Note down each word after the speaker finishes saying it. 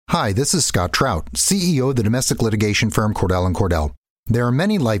Hi, this is Scott Trout, CEO of the domestic litigation firm Cordell & Cordell. There are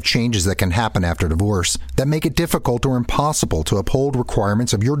many life changes that can happen after divorce that make it difficult or impossible to uphold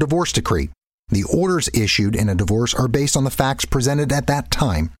requirements of your divorce decree. The orders issued in a divorce are based on the facts presented at that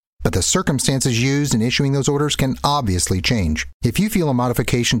time, but the circumstances used in issuing those orders can obviously change. If you feel a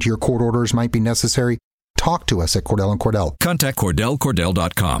modification to your court orders might be necessary, talk to us at Cordell & Cordell. Contact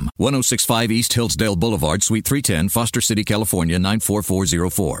CordellCordell.com, 1065 East Hillsdale Boulevard, Suite 310, Foster City, California,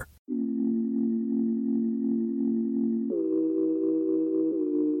 94404.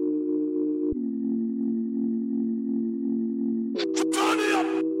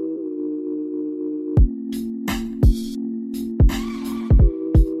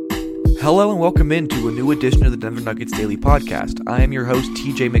 Hello and welcome into a new edition of the Denver Nuggets Daily Podcast. I am your host,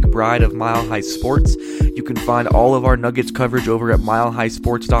 TJ McBride of Mile High Sports. You can find all of our Nuggets coverage over at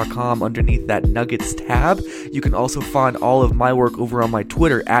milehighsports.com underneath that Nuggets tab. You can also find all of my work over on my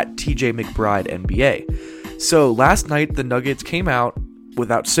Twitter at TJ McBride NBA. So last night, the Nuggets came out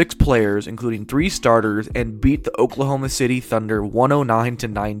without 6 players, including 3 starters, and beat the Oklahoma City Thunder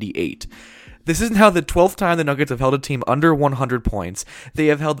 109-98. This is now the 12th time the Nuggets have held a team under 100 points. They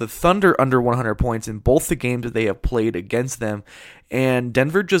have held the Thunder under 100 points in both the games that they have played against them. And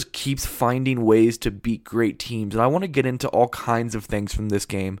Denver just keeps finding ways to beat great teams. And I want to get into all kinds of things from this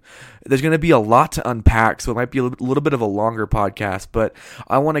game. There's going to be a lot to unpack, so it might be a little bit of a longer podcast. But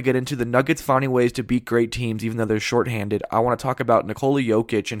I want to get into the Nuggets finding ways to beat great teams, even though they're shorthanded. I want to talk about Nikola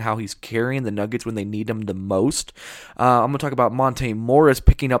Jokic and how he's carrying the Nuggets when they need him the most. I'm going to talk about Monte Morris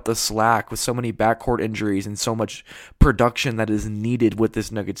picking up the slack with so many backcourt injuries and so much production that is needed with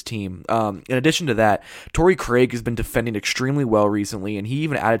this Nuggets team. In addition to that, Torrey Craig has been defending extremely well recently, and he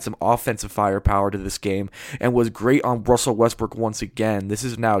even added some offensive firepower to this game and was great on Russell Westbrook once again. This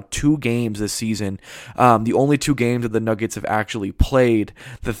is now 2 games this season, the only 2 games that the Nuggets have actually played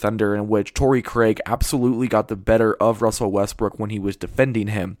the Thunder in which Torrey Craig absolutely got the better of Russell Westbrook when he was defending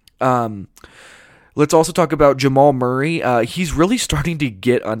him. Let's also talk about Jamal Murray. He's really starting to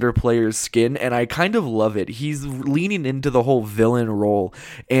get under players' skin, and I kind of love it. He's leaning into the whole villain role,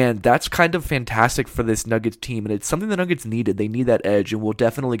 and that's kind of fantastic for this Nuggets team, and it's something the Nuggets needed. They need that edge, and we'll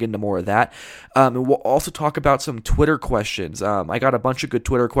definitely get into more of that. And we'll also talk about some Twitter questions. I got a bunch of good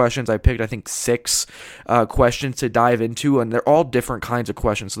Twitter questions. I picked, I think, 6 questions to dive into, and they're all different kinds of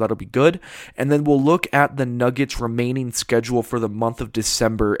questions, so that'll be good. And then we'll look at the Nuggets' remaining schedule for the month of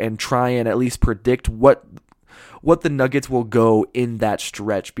December and try and at least predict what the Nuggets will go in that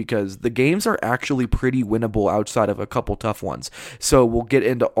stretch, because the games are actually pretty winnable outside of a couple tough ones. So we'll get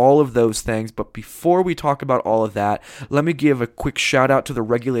into all of those things, but before we talk about all of that, let me give a quick shout out to the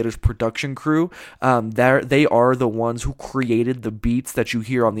Regulators production crew. They are the ones who created the beats that you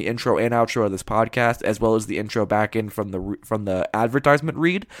hear on the intro and outro of this podcast, as well as the intro back in from the advertisement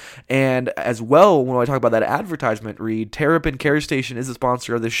read. And as well, when I talk about that advertisement read, Terrapin Care Station is a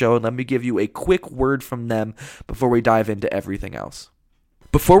sponsor of the show, and let me give you a quick word from them before we dive into everything else.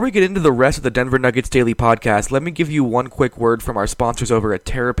 Before we get into the rest of the Denver Nuggets Daily Podcast, let me give you one quick word from our sponsors over at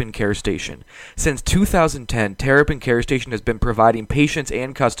Terrapin Care Station. Since 2010, Terrapin Care Station has been providing patients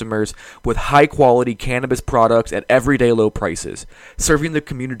and customers with high-quality cannabis products at everyday low prices. Serving the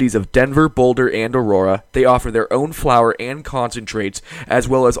communities of Denver, Boulder, and Aurora, they offer their own flower and concentrates, as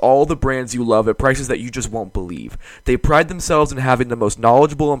well as all the brands you love at prices that you just won't believe. They pride themselves in having the most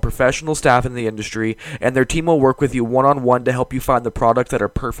knowledgeable and professional staff in the industry, and their team will work with you one-on-one to help you find the products that are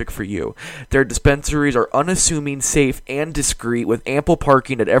perfect for you. Their dispensaries are unassuming, safe, and discreet, with ample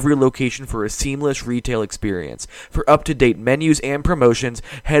parking at every location for a seamless retail experience. For up-to-date menus and promotions,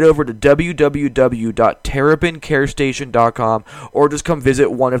 head over to www.terrapincarestation.com or just come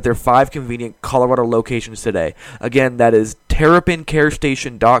visit one of their 5 convenient Colorado locations today. Again, that is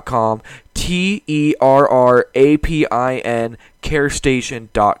terrapincarestation.com, TERRAPIN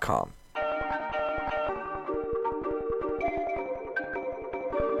carestation.com.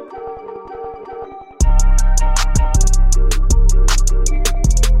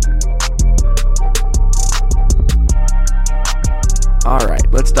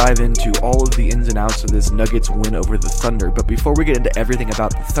 Alright, let's dive into all of the ins and outs of this Nuggets win over the Thunder. But before we get into everything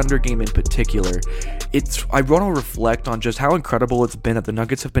about the Thunder game in particular, I want to reflect on just how incredible it's been that the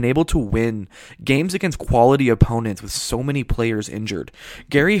Nuggets have been able to win games against quality opponents with so many players injured.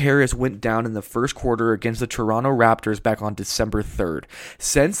 Gary Harris went down in the first quarter against the Toronto Raptors back on December 3rd.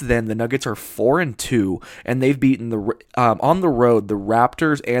 Since then, the Nuggets are 4-2, and they've beaten on the road the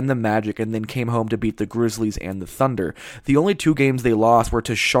Raptors and the Magic, and then came home to beat the Grizzlies and the Thunder. The only 2 games they lost were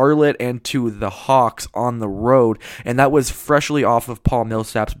to Charlotte and to the Hawks on the road, and that was freshly off of Paul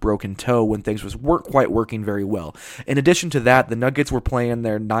Millsap's broken toe when things weren't quite working very well. In addition to that, the Nuggets were playing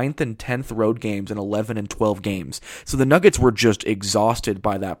their 9th and 10th road games in 11 and 12 games. So the Nuggets were just exhausted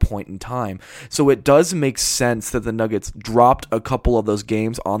by that point in time. So it does make sense that the Nuggets dropped a couple of those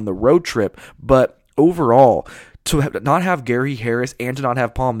games on the road trip, but overall, to not have Gary Harris and to not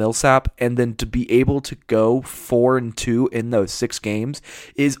have Paul Millsap, and then to be able to go 4-2 in those 6 games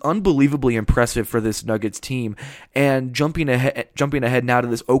is unbelievably impressive for this Nuggets team. And jumping ahead now to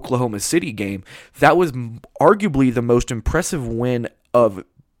this Oklahoma City game, that was arguably the most impressive win of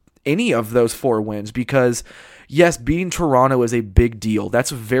any of those 4 wins, because yes, beating Toronto is a big deal.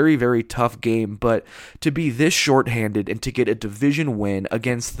 That's a very, very tough game, but to be this shorthanded and to get a division win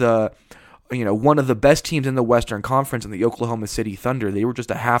against one of the best teams in the Western Conference in the Oklahoma City Thunder. They were just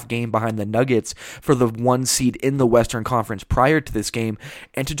a half game behind the Nuggets for the 1 seed in the Western Conference prior to this game,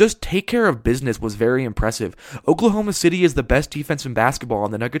 and to just take care of business was very impressive. Oklahoma City is the best defense in basketball,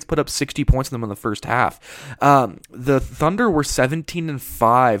 and the Nuggets put up 60 points on them in the first half. The Thunder were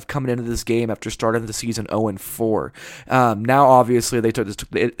 17-5 coming into this game after starting the season 0-4. Now, obviously, they just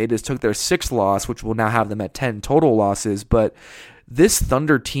took their 6th loss, which will now have them at 10 total losses, but this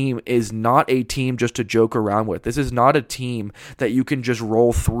Thunder team is not a team just to joke around with. This is not a team that you can just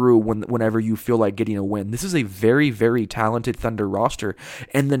roll through whenever you feel like getting a win. This is a very, very talented Thunder roster,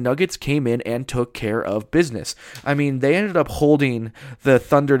 and the Nuggets came in and took care of business. I mean, they ended up holding the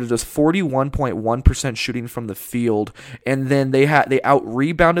Thunder to just 41.1% shooting from the field, and then they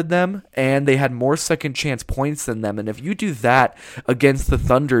out-rebounded them, and they had more second chance points than them. And if you do that against the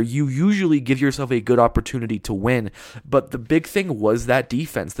Thunder, you usually give yourself a good opportunity to win. But the big thing was that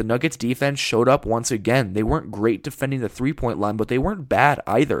defense. The Nuggets defense showed up once again. They weren't great defending the 3-point line, but they weren't bad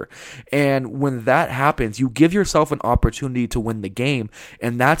either. And when that happens, you give yourself an opportunity to win the game,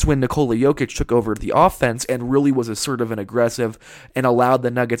 and that's when Nikola Jokic took over the offense and really was assertive and aggressive and allowed the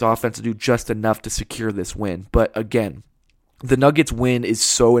Nuggets offense to do just enough to secure this win. But again, the Nuggets win is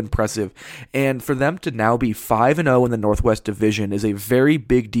so impressive, and for them to now be 5-0 in the Northwest Division is a very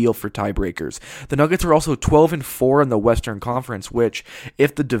big deal for tiebreakers. The Nuggets are also 12-4 in the Western Conference, which,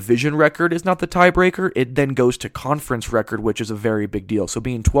 if the division record is not the tiebreaker, it then goes to conference record, which is a very big deal. So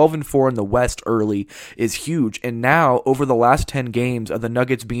being 12-4 in the West early is huge, and now, over the last 10 games of the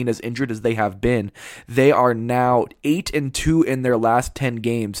Nuggets being as injured as they have been, they are now 8-2 in their last 10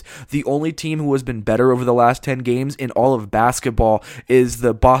 games. The only team who has been better over the last 10 games in all of basketball is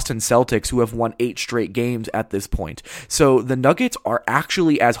the Boston Celtics, who have won 8 straight games at this point. So the Nuggets are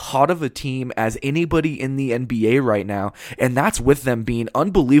actually as hot of a team as anybody in the NBA right now, and that's with them being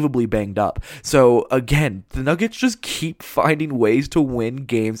unbelievably banged up. So again, the Nuggets just keep finding ways to win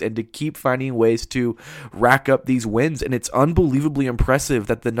games and to keep finding ways to rack up these wins, and it's unbelievably impressive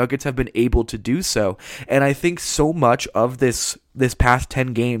that the Nuggets have been able to do so. And I think so much of this past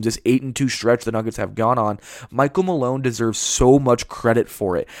 10 games, this 8-2 stretch the Nuggets have gone on, Michael Malone deserves so much credit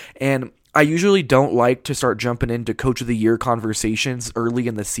for it. And I usually don't like to start jumping into Coach of the Year conversations early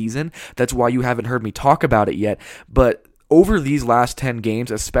in the season. That's why you haven't heard me talk about it yet. But over these last 10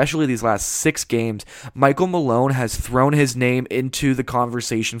 games, especially these last 6 games, Michael Malone has thrown his name into the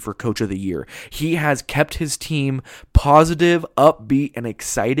conversation for Coach of the Year. He has kept his team positive, upbeat, and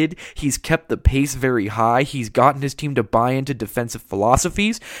excited. He's kept the pace very high. He's gotten his team to buy into defensive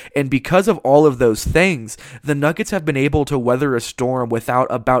philosophies, and because of all of those things, the Nuggets have been able to weather a storm without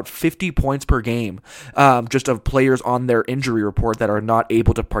about 50 points per game, just of players on their injury report that are not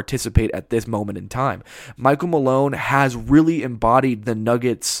able to participate at this moment in time. Michael Malone has really embodied the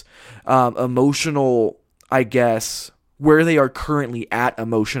Nuggets' emotional, I guess, where they are currently at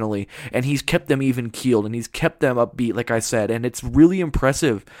emotionally, and he's kept them even keeled, and he's kept them upbeat, like I said, and it's really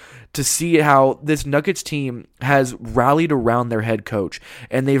impressive to see how this Nuggets team has rallied around their head coach,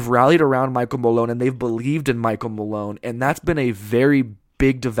 and they've rallied around Michael Malone, and they've believed in Michael Malone, and that's been a very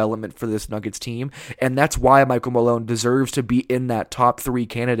big development for this Nuggets team, and that's why Michael Malone deserves to be in that top 3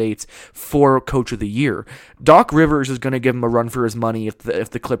 candidates for Coach of the Year. Doc Rivers is going to give him a run for his money if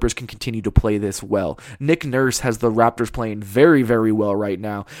the Clippers can continue to play this well. Nick Nurse has the Raptors playing very, very well right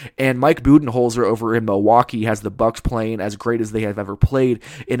now, and Mike Budenholzer over in Milwaukee has the Bucks playing as great as they have ever played,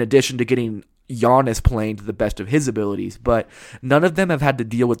 in addition to getting Giannis playing to the best of his abilities. But none of them have had to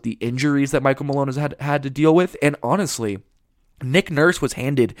deal with the injuries that Michael Malone has had to deal with, and honestly, Nick Nurse was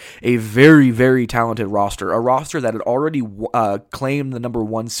handed a very, very talented roster, a roster that had already claimed the number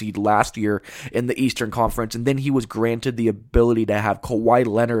 1 seed last year in the Eastern Conference, and then he was granted the ability to have Kawhi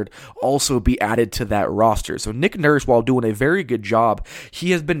Leonard also be added to that roster. So Nick Nurse, while doing a very good job,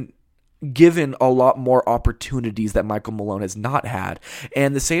 he has been given a lot more opportunities that Michael Malone has not had.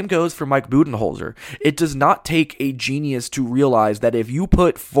 And the same goes for Mike Budenholzer. It does not take a genius to realize that if you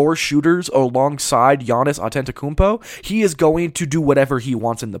put 4 shooters alongside Giannis Antetokounmpo, he is going to do whatever he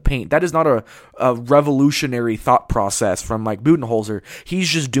wants in the paint. That is not a revolutionary thought process from Mike Budenholzer. He's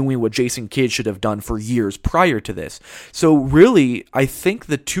just doing what Jason Kidd should have done for years prior to this. So really, I think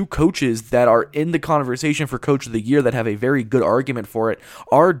the 2 coaches that are in the conversation for Coach of the Year that have a very good argument for it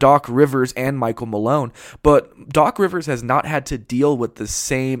are Doc Rivers and Michael Malone, but Doc Rivers has not had to deal with the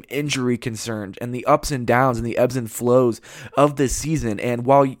same injury concerns and the ups and downs and the ebbs and flows of this season. And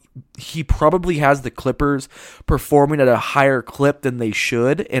while he probably has the Clippers performing at a higher clip than they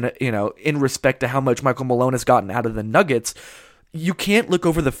should, in respect to how much Michael Malone has gotten out of the Nuggets, you can't look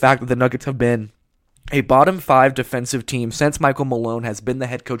over the fact that the Nuggets have been a bottom 5 defensive team since Michael Malone has been the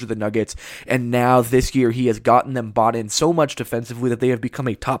head coach of the Nuggets, and now this year he has gotten them bought in so much defensively that they have become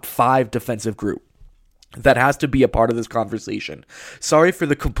a top 5 defensive group. That has to be a part of this conversation. Sorry for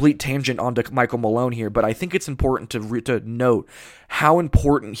the complete tangent onto Michael Malone here, but I think it's important to note how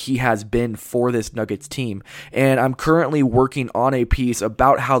important he has been for this Nuggets team. And I'm currently working on a piece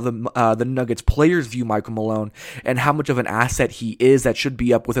about how the Nuggets players view Michael Malone and how much of an asset he is. That should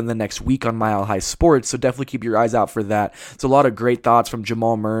be up within the next week on Mile High Sports, so definitely keep your eyes out for that. It's a lot of great thoughts from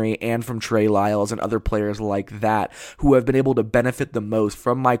Jamal Murray and from Trey Lyles and other players like that who have been able to benefit the most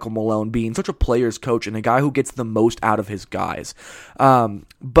from Michael Malone being such a player's coach and a guy who gets the most out of his guys.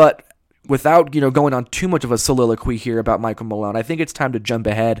 But without going on too much of a soliloquy here about Michael Malone, I think it's time to jump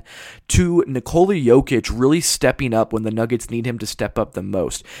ahead to Nikola Jokic really stepping up when the Nuggets need him to step up the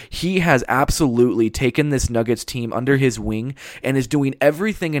most. He has absolutely taken this Nuggets team under his wing and is doing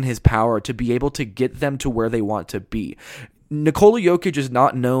everything in his power to be able to get them to where they want to be. Nikola Jokic is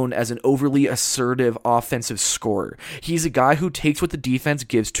not known as an overly assertive offensive scorer. He's a guy who takes what the defense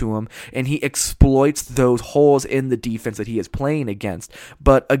gives to him and he exploits those holes in the defense that he is playing against.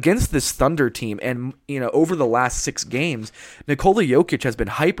 But against this Thunder team and, over the last 6 games, Nikola Jokic has been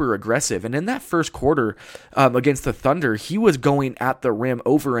hyper aggressive. And in that first quarter against the Thunder, he was going at the rim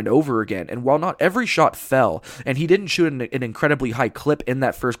over and over again. And while not every shot fell, and he didn't shoot an incredibly high clip in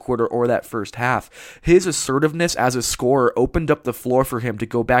that first quarter or that first half, his assertiveness as a scorer opened up the floor for him to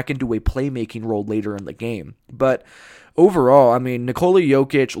go back into a playmaking role later in the game. But overall, Nikola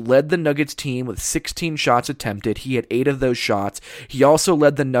Jokic led the Nuggets team with 16 shots attempted. He had 8 of those shots. He also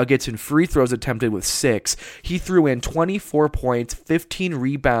led the Nuggets in free throws attempted with 6. He threw in 24 points, 15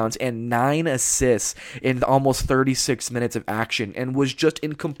 rebounds, and 9 assists in almost 36 minutes of action and was just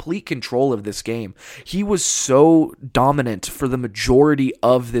in complete control of this game. He was so dominant for the majority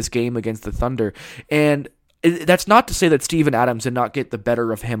of this game against the Thunder, and that's not to say that Steven Adams did not get the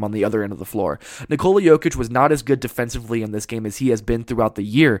better of him on the other end of the floor. Nikola Jokic was not as good defensively in this game as he has been throughout the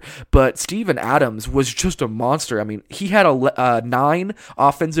year, but Steven Adams was just a monster. He had 9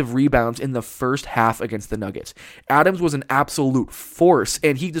 offensive rebounds in the first half against the Nuggets. Adams was an absolute force,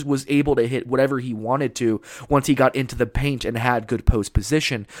 and he just was able to hit whatever he wanted to once he got into the paint and had good post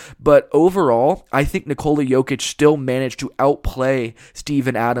position. But overall, I think Nikola Jokic still managed to outplay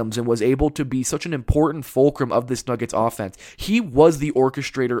Steven Adams and was able to be such an important fulcrum of this Nuggets offense. He was the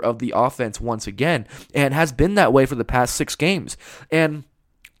orchestrator of the offense once again and has been that way for the past 6 games. And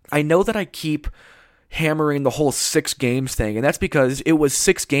I know that I keep hammering the whole 6 games thing, and that's because it was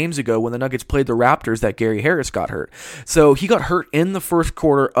 6 games ago when the Nuggets played the Raptors that Gary Harris got hurt. So he got hurt in the first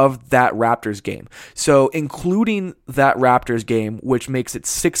quarter of that Raptors game. So including that Raptors game, which makes it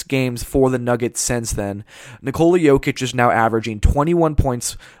 6 games for the Nuggets since then, Nikola Jokic is now averaging 21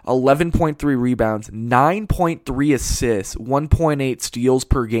 points, 11.3 rebounds, 9.3 assists, 1.8 steals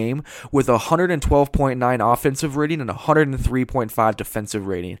per game with a 112.9 offensive rating and a 103.5 defensive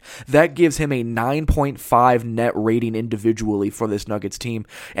rating. That gives him a 9.5 net rating individually for this Nuggets team,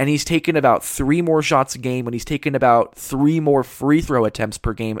 and he's taken about 3 more shots a game, and he's taken about 3 more free throw attempts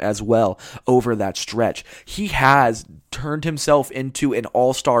per game as well over that stretch. He has turned himself into an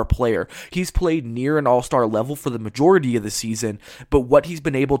all-star player. He's played near an all-star level for the majority of the season, but what he's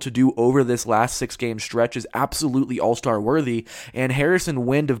been able to do over this last 6-game stretch is absolutely all-star worthy, and Harrison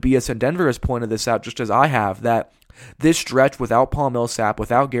Wind of BSN Denver has pointed this out just as I have, that this stretch without Paul Millsap,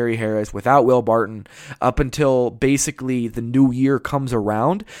 without Gary Harris, without Will Barton, up until basically the new year comes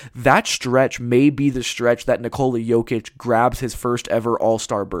around, that stretch may be the stretch that Nikola Jokic grabs his first ever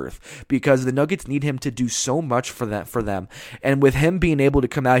All-Star berth, because the Nuggets need him to do so much for them. And with him being able to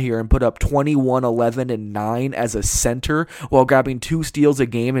come out here and put up 21, 11, and 9 as a center while grabbing 2 steals a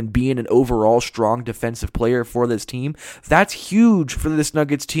game and being an overall strong defensive player for this team, that's huge for this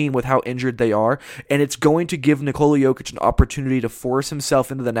Nuggets team with how injured they are, and it's going to give Nikola Nikola Jokic an opportunity to force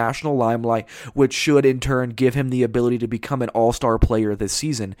himself into the national limelight, which should in turn give him the ability to become an all-star player this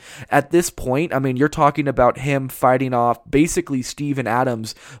season. At this point, I mean, you're talking about him fighting off basically Steven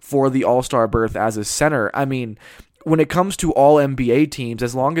Adams for the all-star berth as a center. I mean, when it comes to all NBA teams,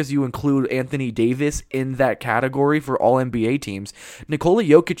 as long as you include Anthony Davis in that category for all NBA teams, Nikola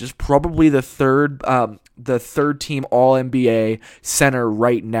Jokic is probably the third team all NBA center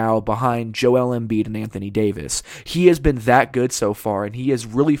right now behind Joel Embiid and Anthony Davis. He has been that good so far, and he is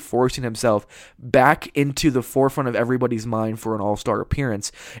really forcing himself back into the forefront of everybody's mind for an all-star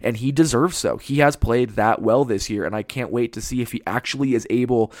appearance, and he deserves so. He has played that well this year, and I can't wait to see if he actually is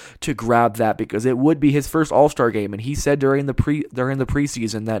able to grab that, because it would be his first all-star game. And he said during the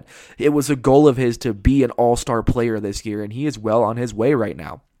preseason that it was a goal of his to be an all-star player this year, and he is well on his way right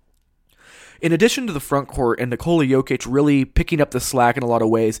now. In addition to the front court and Nikola Jokic really picking up the slack in a lot of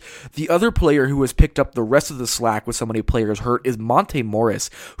ways, the other player who has picked up the rest of the slack with so many players hurt is Monte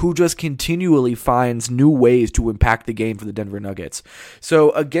Morris, who just continually finds new ways to impact the game for the Denver Nuggets. So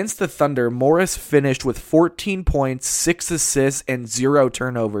against the Thunder, Morris finished with 14 points, 6 assists, and 0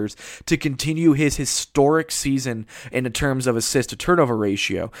 turnovers to continue his historic season in terms of assist-to-turnover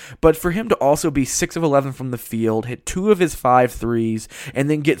ratio. But for him to also be 6 of 11 from the field, hit 2 of his 5 threes, and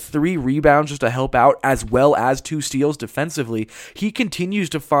then get 3 rebounds just to help out, as well as 2 steals defensively, he continues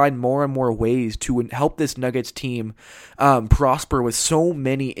to find more and more ways to help this Nuggets team prosper with so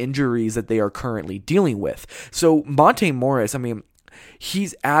many injuries that they are currently dealing with. So Monte Morris, I mean,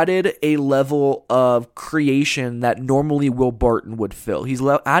 he's added a level of creation that normally Will Barton would fill. He's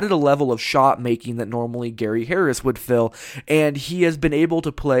added a level of shot making that normally Gary Harris would fill, and he has been able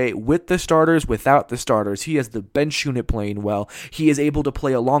to play with the starters, without the starters. He has the bench unit playing well. He is able to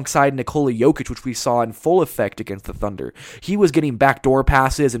play alongside Nikola Jokic, which we saw in full effect against the Thunder. He was getting backdoor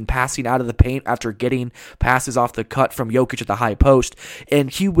passes and passing out of the paint after getting passes off the cut from Jokic at the high post, and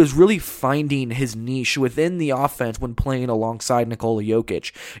he was really finding his niche within the offense when playing alongside Nikola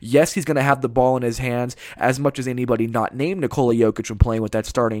Jokic. Yes, he's going to have the ball in his hands as much as anybody not named Nikola Jokic when playing with that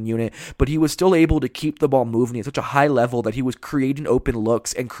starting unit, but he was still able to keep the ball moving at such a high level that he was creating open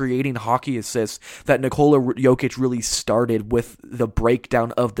looks and creating hockey assists that Nikola Jokic really started with the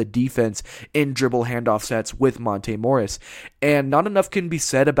breakdown of the defense in dribble handoff sets with Monte Morris. And not enough can be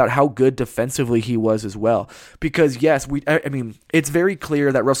said about how good defensively he was as well. Because yes, I mean, it's very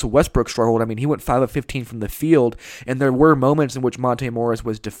clear that Russell Westbrook struggled. I mean, he went 5 of 15 from the field, and there were moments in which Monte Morris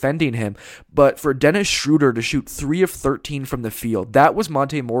was defending him, but for Dennis Schroeder to shoot 3 of 13 from the field, that was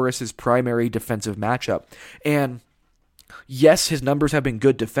Monte Morris's primary defensive matchup. And yes, his numbers have been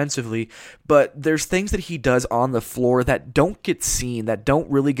good defensively, but there's things that he does on the floor that don't get seen, that don't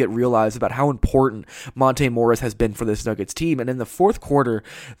really get realized about how important Monte Morris has been for this Nuggets team. And in the fourth quarter,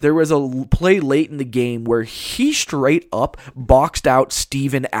 there was a play late in the game where he straight up boxed out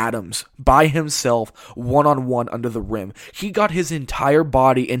Steven Adams by himself, one-on-one under the rim. He got his entire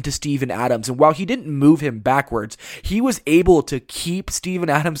body into Steven Adams, and while he didn't move him backwards, he was able to keep Steven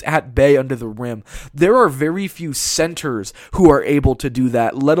Adams at bay under the rim. There are very few centers who are able to do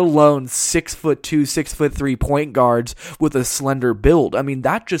that, let alone 6'2", 6'3" point guards with a slender build. I mean,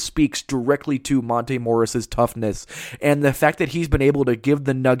 that just speaks directly to Monte Morris's toughness and the fact that he's been able to give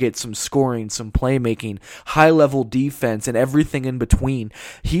the Nuggets some scoring, some playmaking, high-level defense, and everything in between.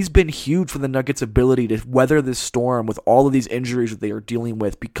 He's been huge for the Nuggets' ability to weather this storm with all of these injuries that they are dealing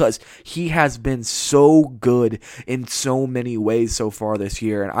with, because he has been so good in so many ways so far this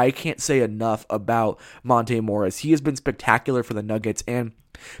year, and I can't say enough about Monte Morris. He has been spectacular for the Nuggets, and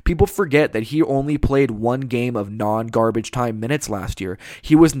people forget that he only played 1 game of non-garbage time minutes last year.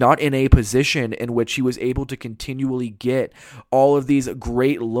 He was not in a position in which he was able to continually get all of these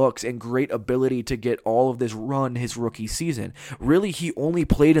great looks and great ability to get all of this run his rookie season. Really, he only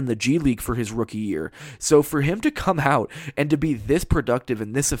played in the G League for his rookie year. So for him to come out and to be this productive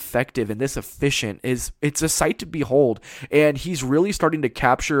and this effective and this efficient, it's a sight to behold. And he's really starting to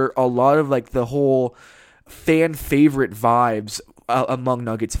capture a lot of like the whole fan favorite vibes among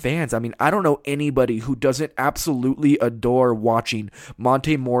Nuggets fans. I mean, I don't know anybody who doesn't absolutely adore watching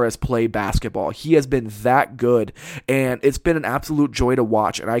Monte Morris play basketball. He has been that good, and it's been an absolute joy to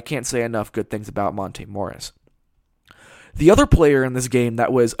watch, and I can't say enough good things about Monte Morris. The other player in this game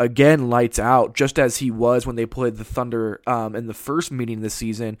that was, again, lights out, just as he was when they played the Thunder in the first meeting this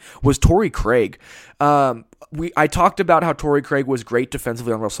season, was Torrey Craig. I talked about how Torrey Craig was great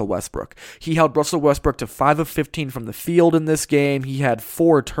defensively on Russell Westbrook. He held Russell Westbrook to 5 of 15 from the field in this game. He had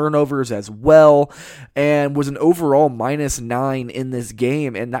 4 turnovers as well and was an overall -9 in this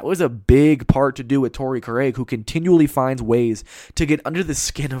game. And that was a big part to do with Torrey Craig, who continually finds ways to get under the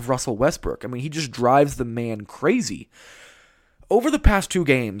skin of Russell Westbrook. I mean, he just drives the man crazy. Over the past 2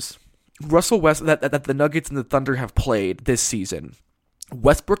 games, that the Nuggets and the Thunder have played this season,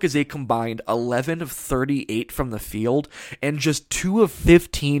 Westbrook is a combined 11 of 38 from the field and just 2 of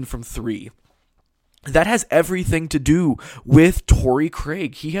 15 from 3. That has everything to do with Torrey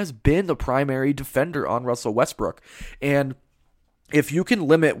Craig. He has been the primary defender on Russell Westbrook. And if you can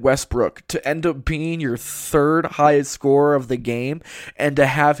limit Westbrook to end up being your 3rd highest scorer of the game and to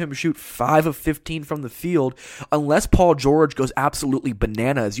have him shoot 5 of 15 from the field, unless Paul George goes absolutely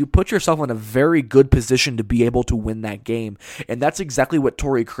bananas, you put yourself in a very good position to be able to win that game. And that's exactly what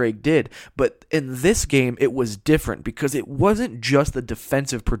Torrey Craig did. But in this game, it was different because it wasn't just the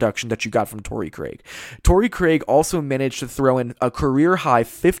defensive production that you got from Torrey Craig. Torrey Craig also managed to throw in a career-high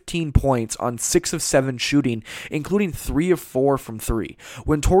 15 points on 6 of 7 shooting, including 3 of 4 from 3.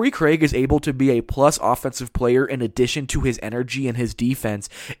 When Torrey Craig is able to be a plus offensive player in addition to his energy and his defense,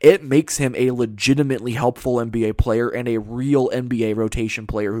 it makes him a legitimately helpful NBA player and a real NBA rotation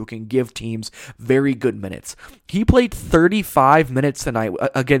player who can give teams very good minutes. He played 35 minutes tonight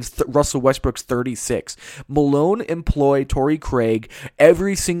against Russell Westbrook's 36. Malone employed Torrey Craig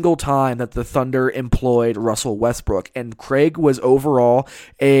every single time that the Thunder employed Russell Westbrook, and Craig was overall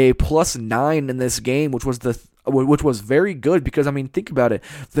a +9 in this game, which was very good because, I mean, think about it.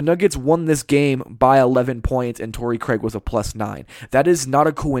 The Nuggets won this game by 11 points and Torrey Craig was a +9. That is not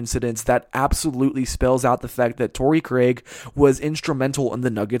a coincidence. That absolutely spells out the fact that Torrey Craig was instrumental in the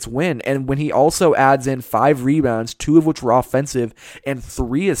Nuggets win. And when he also adds in 5 rebounds, 2 of which were offensive, and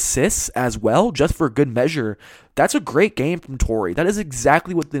 3 assists as well, just for good measure, that's a great game from Torrey. That is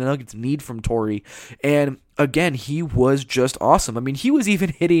exactly what the Nuggets need from Torrey. And again, he was just awesome. I mean, he was even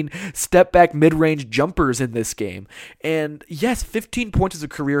hitting step-back mid-range jumpers in this game. And yes, 15 points as a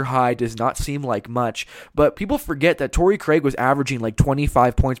career high does not seem like much, but people forget that Torrey Craig was averaging like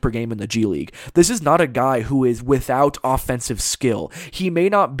 25 points per game in the G League. This is not a guy who is without offensive skill. He may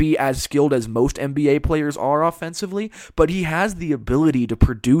not be as skilled as most NBA players are offensively, but he has the ability to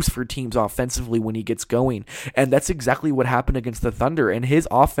produce for teams offensively when he gets going. And that's exactly what happened against the Thunder, and his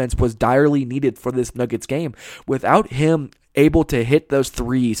offense was direly needed for this Nuggets game. Without him able to hit those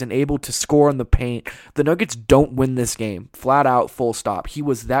threes and able to score in the paint, the Nuggets don't win this game. Flat out, full stop. He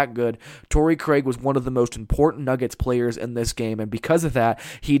was that good. Torrey Craig was one of the most important Nuggets players in this game, and because of that,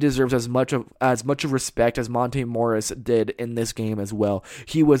 he deserves as much of respect as Monte Morris did in this game as well.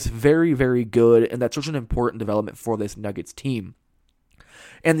 He was very, very good, and that's such an important development for this Nuggets team.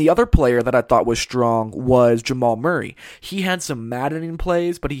 And the other player that I thought was strong was Jamal Murray. He had some maddening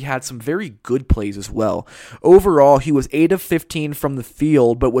plays, but he had some very good plays as well. Overall, he was 8 of 15 from the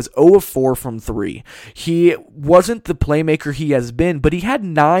field, but was 0 of 4 from 3. He wasn't the playmaker he has been, but he had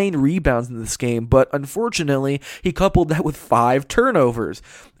 9 rebounds in this game, but unfortunately, he coupled that with 5 turnovers.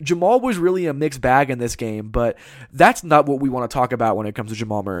 Jamal was really a mixed bag in this game, but that's not what we want to talk about when it comes to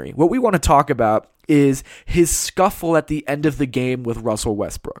Jamal Murray. What we want to talk about is his scuffle at the end of the game with Russell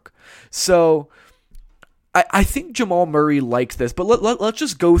Westbrook. So I think Jamal Murray likes this, but let's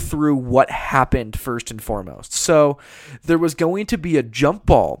just go through what happened first and foremost. So there was going to be a jump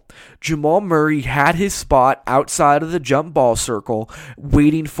ball. Jamal Murray had his spot outside of the jump ball circle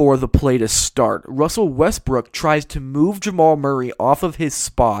waiting for the play to start. Russell Westbrook tries to move Jamal Murray off of his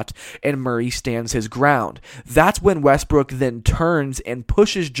spot, and Murray stands his ground. That's when Westbrook then turns and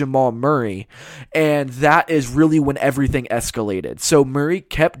pushes Jamal Murray, and that is really when everything escalated. So Murray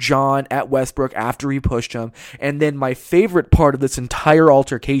kept John at Westbrook after he pushed him. And then my favorite part of this entire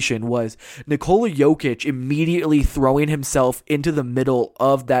altercation was Nikola Jokic immediately throwing himself into the middle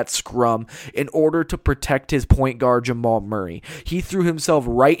of that scrum in order to protect his point guard Jamal Murray. He threw himself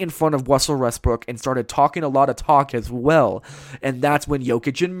right in front of Russell Westbrook and started talking a lot of talk as well. And that's when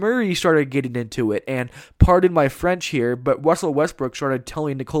Jokic and Murray started getting into it. And pardon my French here, but Russell Westbrook started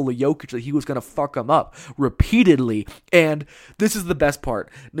telling Nikola Jokic that he was going to fuck him up repeatedly. And this is the best part.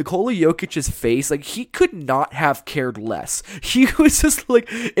 Nikola Jokic's face, like, he could not have cared less. He was just like,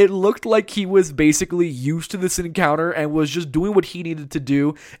 it looked like he was basically used to this encounter and was just doing what he needed to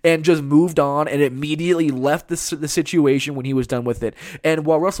do and just moved on and immediately left the situation when he was done with it. And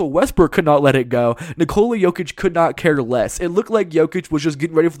while Russell Westbrook could not let it go, Nikola Jokic could not care less. It looked like Jokic was just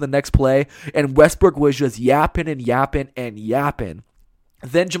getting ready for the next play and Westbrook was just yapping and yapping and yapping.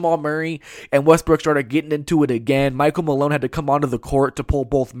 Then Jamal Murray and Westbrook started getting into it again. Michael Malone had to come onto the court to pull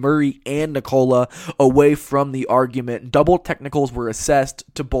both Murray and Nikola away from the argument. Double technicals were assessed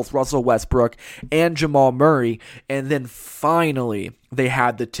to both Russell Westbrook and Jamal Murray. And then finally, they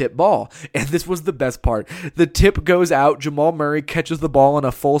had the tip ball. And this was the best part. The tip goes out. Jamal Murray catches the ball in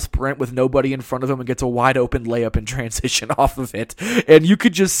a full sprint with nobody in front of him and gets a wide open layup in transition off of it. And you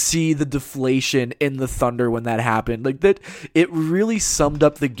could just see the deflation in the Thunder when that happened. Like that, it really summed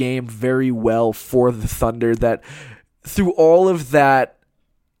up the game very well for the Thunder, that through all of that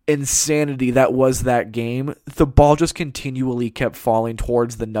insanity that was that game, the ball just continually kept falling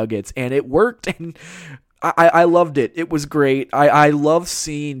towards the Nuggets, and it worked. And I loved it. It was great. I love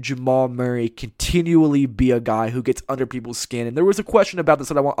seeing Jamal Murray continually be a guy who gets under people's skin. And there was a question about this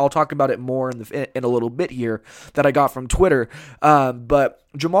that I'll talk about it more in a little bit here that I got from Twitter. But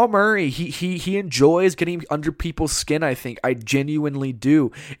Jamal Murray, he enjoys getting under people's skin, I think. I genuinely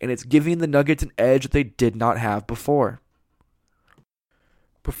do. And it's giving the Nuggets an edge that they did not have before.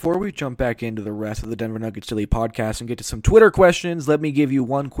 Before we jump back into the rest of the Denver Nuggets Daily Podcast and get to some Twitter questions, let me give you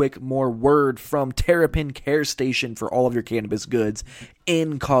one quick more word from Terrapin Care Station for all of your cannabis goods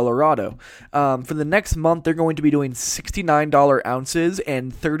in Colorado. For the next month, they're going to be doing $69 ounces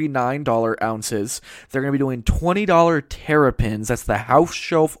and $39 ounces. They're going to be doing $20 Terrapins, that's the house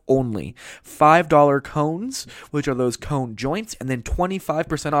shelf only, $5 cones, which are those cone joints, and then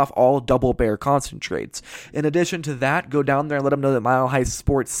 25% off all Double Bear concentrates. In addition to that, go down there and let them know that Mile High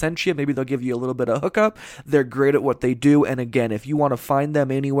Sports sent you. Maybe they'll give you a little bit of hookup. They're great at what they do. And again, if you want to find them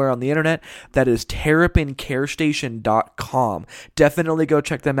anywhere on the internet, that is terrapincarestation.com. Definitely go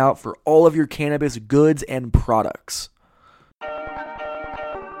check them out for all of your cannabis goods and products.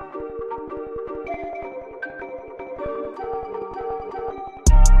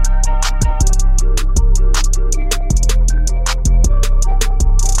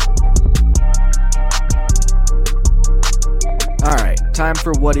 Time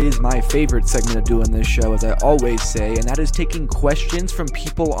for what is my favorite segment of doing this show, as I always say, and that is taking questions from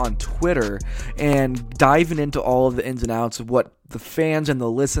people on Twitter and diving into all of the ins and outs of what the fans and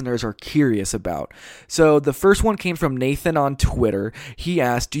the listeners are curious about. So the first one came from Nathan on Twitter. He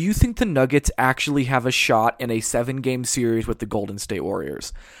asked, do you think the Nuggets actually have a shot in a 7-game series with the Golden State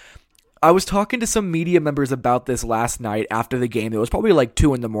Warriors? I was talking to some media members about this last night after the game. It was probably like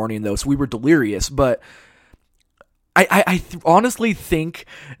 2 a.m. though, so we were delirious, but I honestly think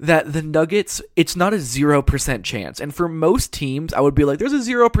that the Nuggets, it's not a 0% chance. And for most teams, I would be like, there's a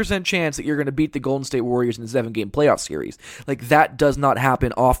 0% chance that you're going to beat the Golden State Warriors in the 7-game playoff series. Like, that does not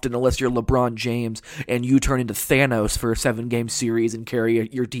happen often unless you're LeBron James and you turn into Thanos for a 7-game series and carry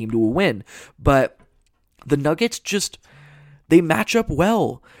your team to a win. But the Nuggets just, they match up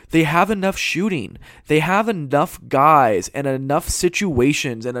well. They have enough shooting. They have enough guys and enough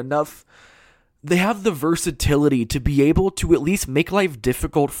situations and enough... They have the versatility to be able to at least make life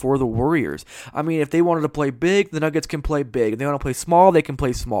difficult for the Warriors. I mean, if they wanted to play big, the Nuggets can play big. If they want to play small, they can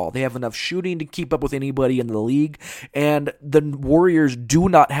play small. They have enough shooting to keep up with anybody in the league, and the Warriors do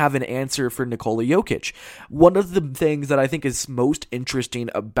not have an answer for Nikola Jokic. One of the things that I think is most interesting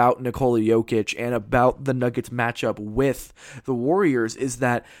about Nikola Jokic and about the Nuggets matchup with the Warriors is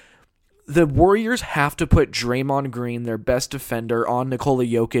that the Warriors have to put Draymond Green, their best defender, on Nikola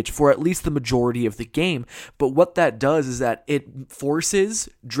Jokic for at least the majority of the game. But what that does is that it forces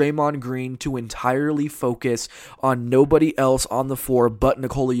Draymond Green to entirely focus on nobody else on the floor but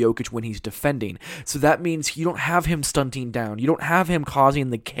Nikola Jokic when he's defending. So that means you don't have him stunting down. You don't have him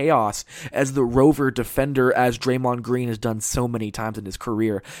causing the chaos as the rover defender as Draymond Green has done so many times in his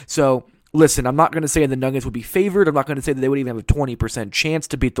career. So listen, I'm not going to say the Nuggets would be favored. I'm not going to say that they would even have a 20% chance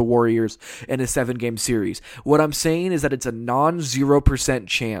to beat the Warriors in a 7-game series. What I'm saying is that it's a non-0%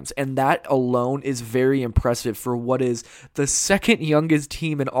 chance, and that alone is very impressive for what is the second youngest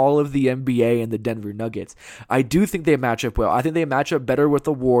team in all of the NBA and the Denver Nuggets. I do think they match up well. I think they match up better with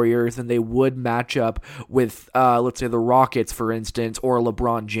the Warriors than they would match up with, let's say, the Rockets, for instance, or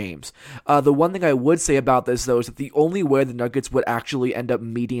LeBron James. The one thing I would say about this, though, is that the only way the Nuggets would actually end up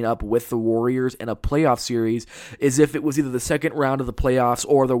meeting up with the Warriors in a playoff series is if it was either the second round of the playoffs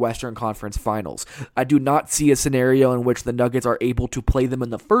or the Western Conference Finals. I do not see a scenario in which the Nuggets are able to play them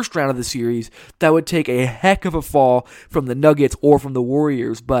in the first round of the series. That would take a heck of a fall from the Nuggets or from the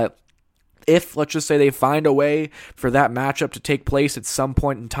Warriors, but if, let's just say, they find a way for that matchup to take place at some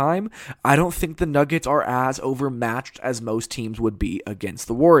point in time, I don't think the Nuggets are as overmatched as most teams would be against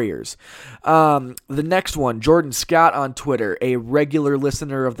the Warriors. The next one, Jordan Scott on Twitter, a regular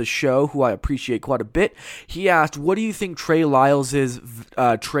listener of the show who I appreciate quite a bit. He asked, what do you think Trey Lyles'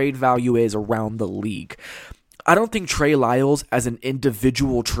 trade value is around the league? I don't think Trey Lyles as an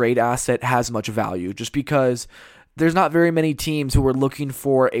individual trade asset has much value, just because there's not very many teams who are looking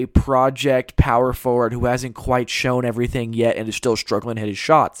for a project power forward who hasn't quite shown everything yet and is still struggling to hit his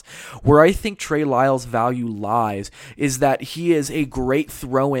shots. Where I think Trey Lyles' value lies is that he is a great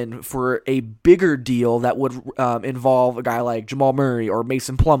throw-in for a bigger deal that would involve a guy like Jamal Murray or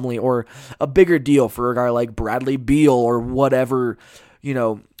Mason Plumlee, or a bigger deal for a guy like Bradley Beal, or whatever,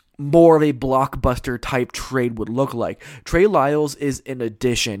 more of a blockbuster type trade would look like. Trey Lyles is an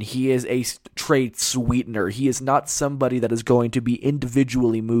addition. He is a trade sweetener. He is not somebody that is going to be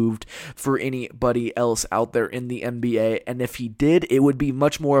individually moved for anybody else out there in the NBA. And if he did, it would be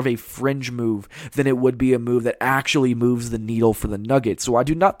much more of a fringe move than it would be a move that actually moves the needle for the Nuggets. So I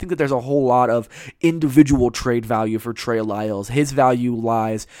do not think that there's a whole lot of individual trade value for Trey Lyles. His value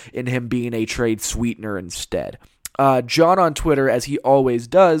lies in him being a trade sweetener instead. John on Twitter, as he always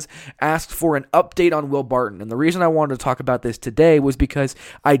does, asked for an update on Will Barton. And the reason I wanted to talk about this today was because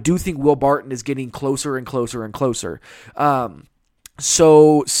I do think Will Barton is getting closer and closer and closer.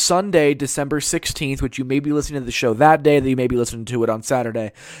 So Sunday, December 16th, which you may be listening to the show that day, that you may be listening to it on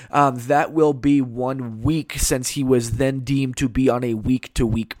Saturday, that will be 1 week since he was then deemed to be on a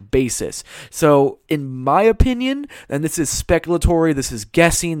week-to-week basis. So in my opinion, and this is speculatory, this is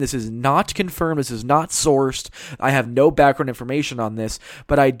guessing, this is not confirmed, this is not sourced, I have no background information on this,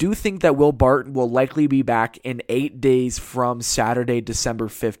 but I do think that Will Barton will likely be back in 8 days from Saturday, December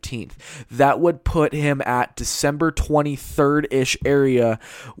 15th. That would put him at December 23rd-ish area,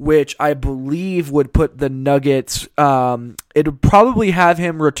 which I believe would put the Nuggets, it would probably have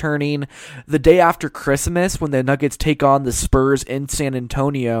him returning the day after Christmas when the Nuggets take on the Spurs in San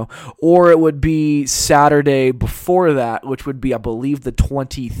Antonio, or it would be Saturday before that, which would be, I believe, the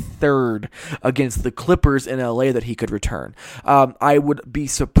 23rd against the Clippers in LA that he could return. I would be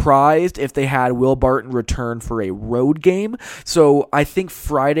surprised if they had Will Barton return for a road game, so I think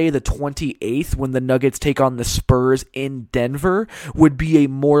Friday the 28th when the Nuggets take on the Spurs in Denver would be a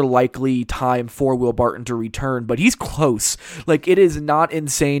more likely time for Will Barton to return, but he's close. Like, it is not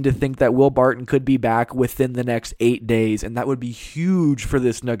insane to think that Will Barton could be back within the next 8 days, and that would be huge for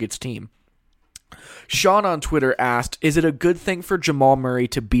this Nuggets team. Sean on Twitter asked, is it a good thing for Jamal Murray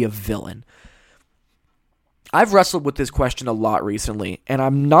to be a villain? I've wrestled with this question a lot recently, and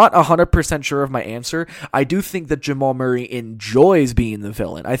I'm not 100% sure of my answer. I do think that Jamal Murray enjoys being the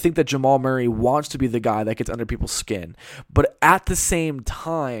villain. I think that Jamal Murray wants to be the guy that gets under people's skin. But at the same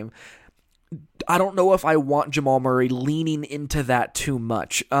time, I don't know if I want Jamal Murray leaning into that too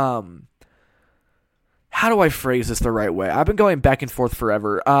much. How do I phrase this the right way? I've been going back and forth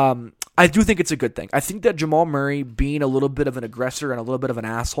forever. I do think it's a good thing. I think that Jamal Murray being a little bit of an aggressor and a little bit of an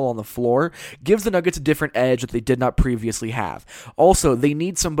asshole on the floor gives the Nuggets a different edge that they did not previously have. Also, they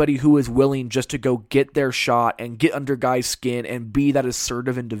need somebody who is willing just to go get their shot and get under guys' skin and be that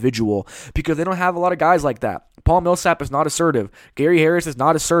assertive individual, because they don't have a lot of guys like that. Paul Millsap is not assertive. Gary Harris is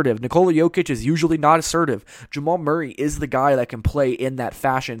not assertive. Nikola Jokic is usually not assertive. Jamal Murray is the guy that can play in that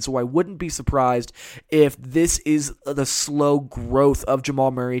fashion, so I wouldn't be surprised if this is the slow growth of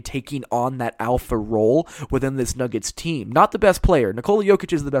Jamal Murray taking on that alpha role within this Nuggets team. Not the best player. Nikola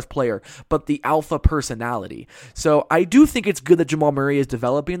Jokic is the best player, but the alpha personality. So I do think it's good that Jamal Murray is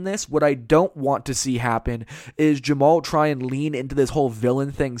developing this. What I don't want to see happen is Jamal try and lean into this whole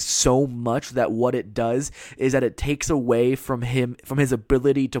villain thing so much that what it does is that it takes away from him, from his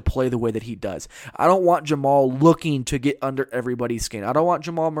ability to play the way that he does. I don't want Jamal looking to get under everybody's skin. I don't want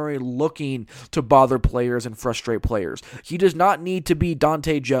Jamal Murray looking to bother players and frustrate players. He does not need to be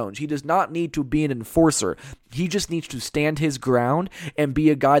Dante Jones. He does not need to be an enforcer. He just needs to stand his ground and be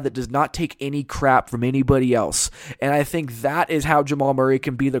a guy that does not take any crap from anybody else. And I think that is how Jamal Murray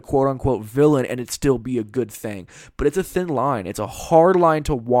can be the quote-unquote villain and it still be a good thing. But it's a thin line. It's a hard line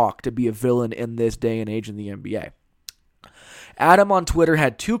to walk to be a villain in this day and age in the NBA. Adam on Twitter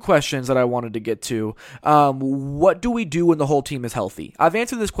had two questions that I wanted to get to. What do we do when the whole team is healthy? I've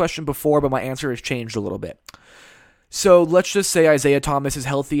answered this question before, but my answer has changed a little bit. So let's just say Isaiah Thomas is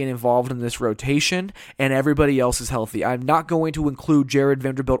healthy and involved in this rotation, and everybody else is healthy. I'm not going to include Jared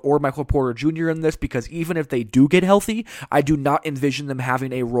Vanderbilt or Michael Porter Jr. in this, because even if they do get healthy, I do not envision them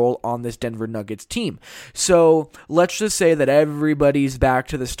having a role on this Denver Nuggets team. So let's just say that everybody's back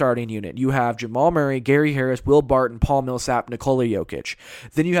to the starting unit. You have Jamal Murray, Gary Harris, Will Barton, Paul Millsap, Nikola Jokic.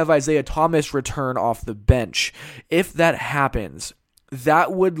 Then you have Isaiah Thomas return off the bench. If that happens,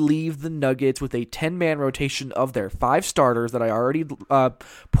 that would leave the Nuggets with a 10-man rotation of their 5 starters that I already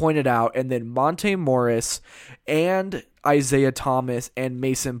pointed out, and then Monte Morris and Isaiah Thomas and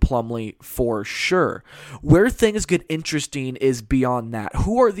Mason Plumlee for sure. Where things get interesting is beyond that.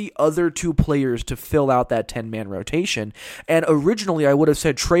 Who are the other 2 players to fill out that 10-man rotation? And originally I would have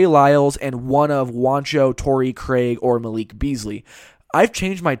said Trey Lyles and one of Juancho, Torrey Craig, or Malik Beasley. I've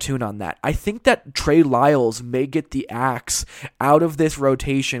changed my tune on that. I think that Trey Lyles may get the axe out of this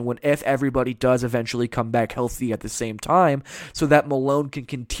rotation if everybody does eventually come back healthy at the same time, so that Malone can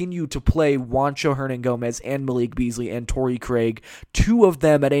continue to play Juancho Hernangomez and Malik Beasley and Torrey Craig, 2 of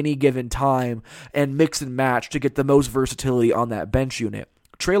them at any given time, and mix and match to get the most versatility on that bench unit.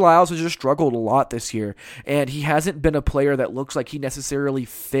 Trey Lyles has just struggled a lot this year, and he hasn't been a player that looks like he necessarily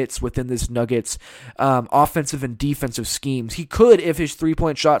fits within this Nuggets offensive and defensive schemes. He could if his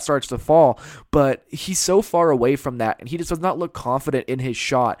three-point shot starts to fall, but he's so far away from that, and he just does not look confident in his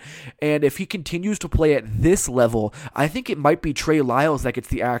shot. And if he continues to play at this level, I think it might be Trey Lyles that gets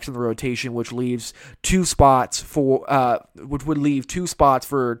the axe in the rotation, which leaves 2 spots for which would leave 2 spots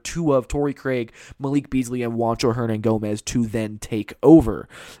for 2 of Torrey Craig, Malik Beasley, and Juancho Hernangomez to then take over.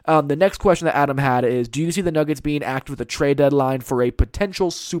 The next question that Adam had is, do you see the Nuggets being active with a trade deadline for a potential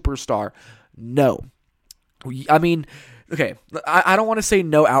superstar? No. I mean, okay, I don't want to say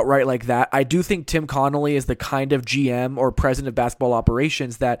no outright like that. I do think Tim Connolly is the kind of GM or president of basketball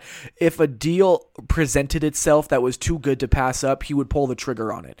operations that if a deal presented itself that was too good to pass up, he would pull the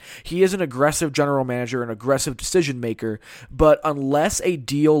trigger on it. He is an aggressive general manager, an aggressive decision maker, but unless a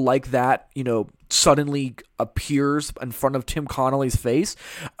deal like that, suddenly appears in front of Tim Connolly's face,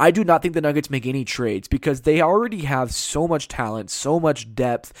 I do not think the Nuggets make any trades because they already have so much talent, so much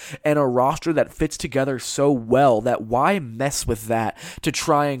depth, and a roster that fits together so well that why mess with that to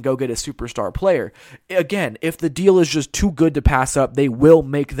try and go get a superstar player? Again, if the deal is just too good to pass up, they will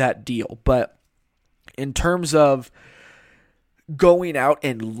make that deal. But in terms of going out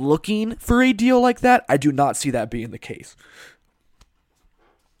and looking for a deal like that, I do not see that being the case.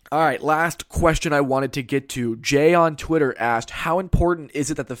 All right, last question I wanted to get to. Jay on Twitter asked, how important is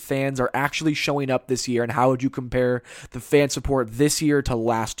it that the fans are actually showing up this year, and how would you compare the fan support this year to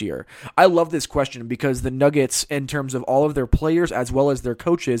last year? I love this question because the Nuggets, in terms of all of their players as well as their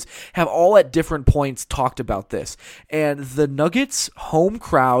coaches, have all at different points talked about this. And the Nuggets' home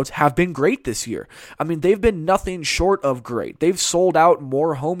crowds have been great this year. I mean, they've been nothing short of great. They've sold out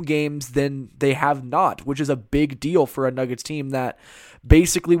more home games than they have not, which is a big deal for a Nuggets team that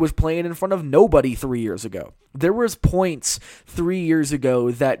basically was playing in front of nobody 3 years ago. There was points 3 years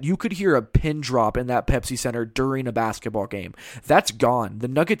ago that you could hear a pin drop in that Pepsi Center during a basketball game. That's gone. The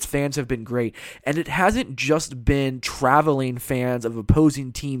Nuggets fans have been great, and it hasn't just been traveling fans of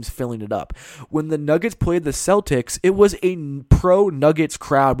opposing teams filling it up. When the Nuggets played the Celtics, it was a pro-Nuggets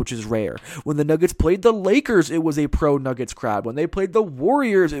crowd, which is rare. When the Nuggets played the Lakers, it was a pro-Nuggets crowd. When they played the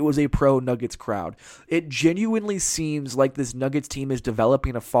Warriors, it was a pro-Nuggets crowd. It genuinely seems like this Nuggets team is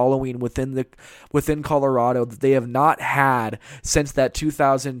developing a following within Colorado that they have not had since that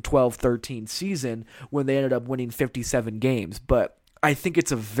 2012-13 season when they ended up winning 57 games. But I think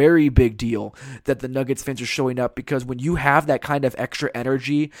it's a very big deal that the Nuggets fans are showing up because when you have that kind of extra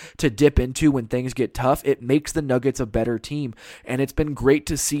energy to dip into when things get tough, it makes the Nuggets a better team. And it's been great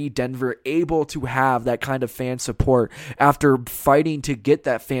to see Denver able to have that kind of fan support after fighting to get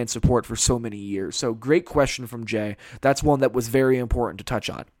that fan support for so many years. So great question from Jay. That's one that was very important to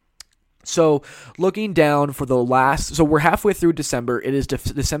touch on. So looking down for so we're halfway through December. It is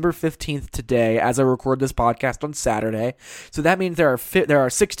December 15th today as I record this podcast on Saturday. So that means there are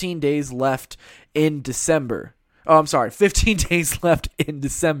 16 days left in December. Oh, I'm sorry, 15 days left in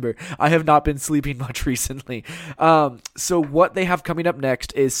December. I have not been sleeping much recently. So what they have coming up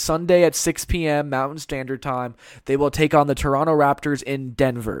next is Sunday at 6 p.m. Mountain Standard Time. They will take on the Toronto Raptors in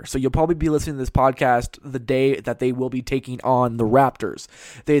Denver. So you'll probably be listening to this podcast the day that they will be taking on the Raptors.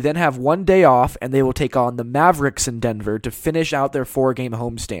 They then have one day off, and they will take on the Mavericks in Denver to finish out their 4-game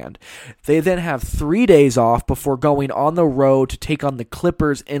homestand. They then have 3 days off before going on the road to take on the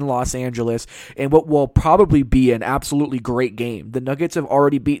Clippers in Los Angeles in what will probably be an absolutely great game. The Nuggets have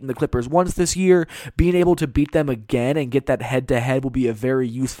already beaten the Clippers once this year. Being able to beat them again and get that head-to-head will be a very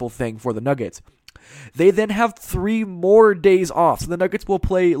useful thing for the Nuggets. They then have 3 more days off. So the Nuggets will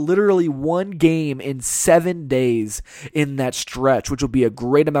play literally 1 game in 7 days in that stretch, which will be a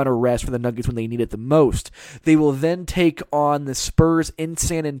great amount of rest for the Nuggets when they need it the most. They will then take on the Spurs in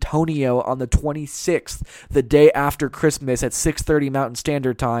San Antonio on the 26th, the day after Christmas at 6:30 Mountain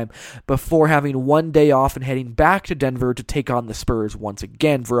Standard Time, before having 1 day off and heading back to Denver to take on the Spurs once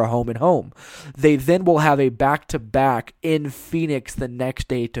again for a home-and-home. They then will have a back-to-back in Phoenix the next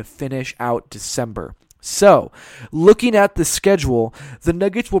day to finish out December. So, looking at the schedule, the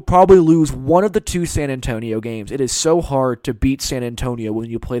Nuggets will probably lose one of the 2 San Antonio games. It is so hard to beat San Antonio when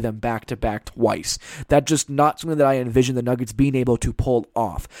you play them back-to-back twice. That's just not something that I envision the Nuggets being able to pull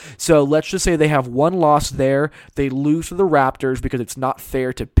off. So, let's just say they have 1 loss there. They lose to the Raptors because it's not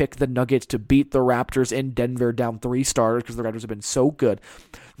fair to pick the Nuggets to beat the Raptors in Denver down 3 starters because the Raptors have been so good.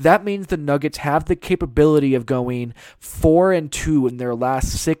 That means the Nuggets have the capability of going 4-2 in their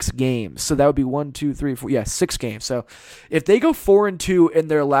last 6 games. So that would be 1, 2, 3, 4, 6 games. So if they go 4-2 in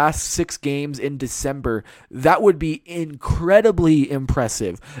their last 6 games in December, that would be incredibly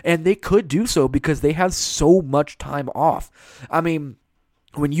impressive. And they could do so because they have so much time off. I mean,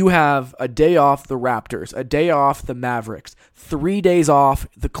 when you have a day off the Raptors, a day off the Mavericks, 3 days off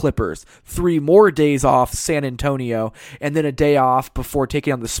the Clippers, 3 more days off San Antonio, and then a day off before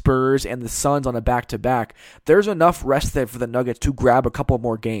taking on the Spurs and the Suns on a back-to-back, there's enough rest there for the Nuggets to grab a couple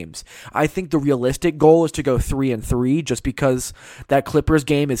more games. I think the realistic goal is to go 3-3 just because that Clippers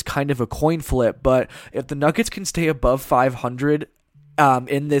game is kind of a coin flip, but if the Nuggets can stay above 500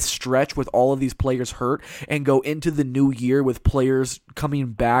 in this stretch with all of these players hurt and go into the new year with players coming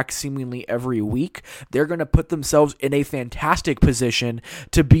back seemingly every week, they're going to put themselves in a fantastic position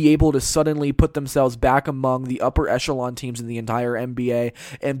to be able to suddenly put themselves back among the upper echelon teams in the entire NBA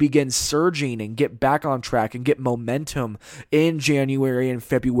and begin surging and get back on track and get momentum in January and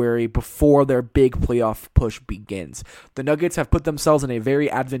February before their big playoff push begins. The Nuggets have put themselves in a very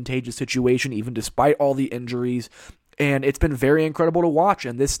advantageous situation even despite all the injuries. And it's been very incredible to watch.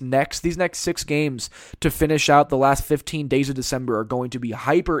 And these next 6 games to finish out the last 15 days of December are going to be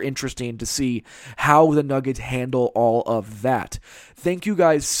hyper interesting to see how the Nuggets handle all of that. Thank you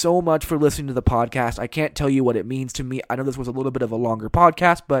guys so much for listening to the podcast. I can't tell you what it means to me. I know this was a little bit of a longer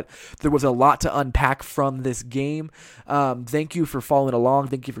podcast, but there was a lot to unpack from this game. Thank you for following along.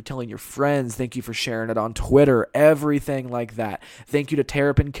 Thank you for telling your friends. Thank you for sharing it on Twitter, everything like that. Thank you to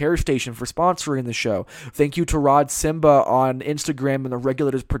Terrapin Care Station for sponsoring the show. Thank you to Rod Simba on Instagram and the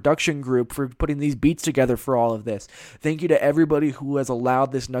Regulators production group for putting these beats together for all of this. Thank you to everybody who has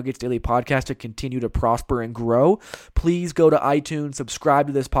allowed this Nuggets Daily podcast to continue to prosper and grow. Please go to iTunes, subscribe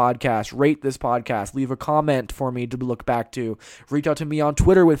to this podcast, rate this podcast, leave a comment for me to look back to. Reach out to me on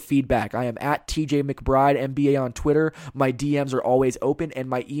Twitter with feedback. I am at TJ McBride NBA on Twitter. My DMs are always open and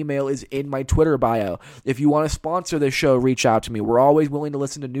my email is in my Twitter bio. If you want to sponsor this show, reach out to me. We're always willing to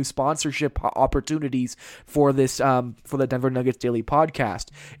listen to new sponsorship opportunities for this for the Denver Nuggets Daily podcast.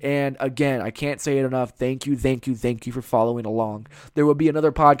 And again, I can't say it enough. Thank you for following along. There will be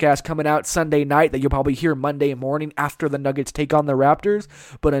another podcast coming out Sunday night that you'll probably hear Monday morning after the Nuggets take on the Raptors.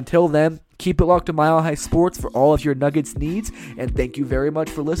 But until then, keep it locked to Mile High Sports for all of your Nuggets needs. And thank you very much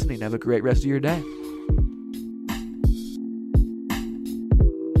for listening. Have a great rest of your day.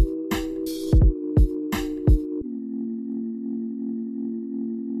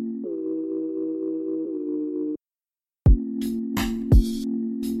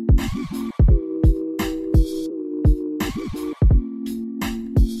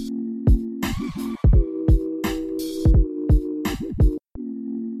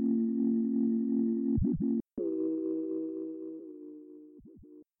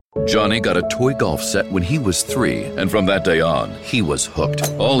 Johnny got a toy golf set when he was 3, and from that day on, he was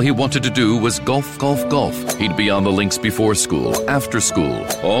hooked. All he wanted to do was golf, golf, golf. He'd be on the links before school, after school.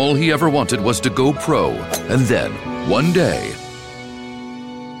 All he ever wanted was to go pro. And then, one day,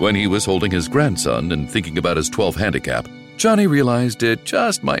 when he was holding his grandson and thinking about his 12 handicap, Johnny realized it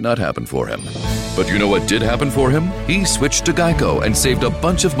just might not happen for him. But you know what did happen for him? He switched to Geico and saved a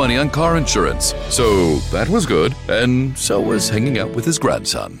bunch of money on car insurance. So that was good, and so was hanging out with his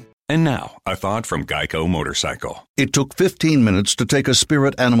grandson. And now, a thought from Geico Motorcycle. It took 15 minutes to take a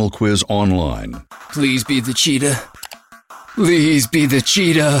spirit animal quiz online. Please be the cheetah. Please be the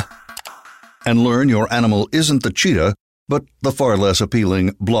cheetah. And learn your animal isn't the cheetah, but the far less appealing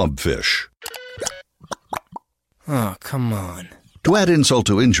blobfish. Oh, come on. To add insult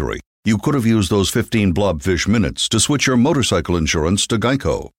to injury, you could have used those 15 blobfish minutes to switch your motorcycle insurance to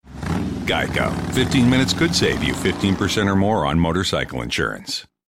Geico. Geico. 15 minutes could save you 15% or more on motorcycle insurance.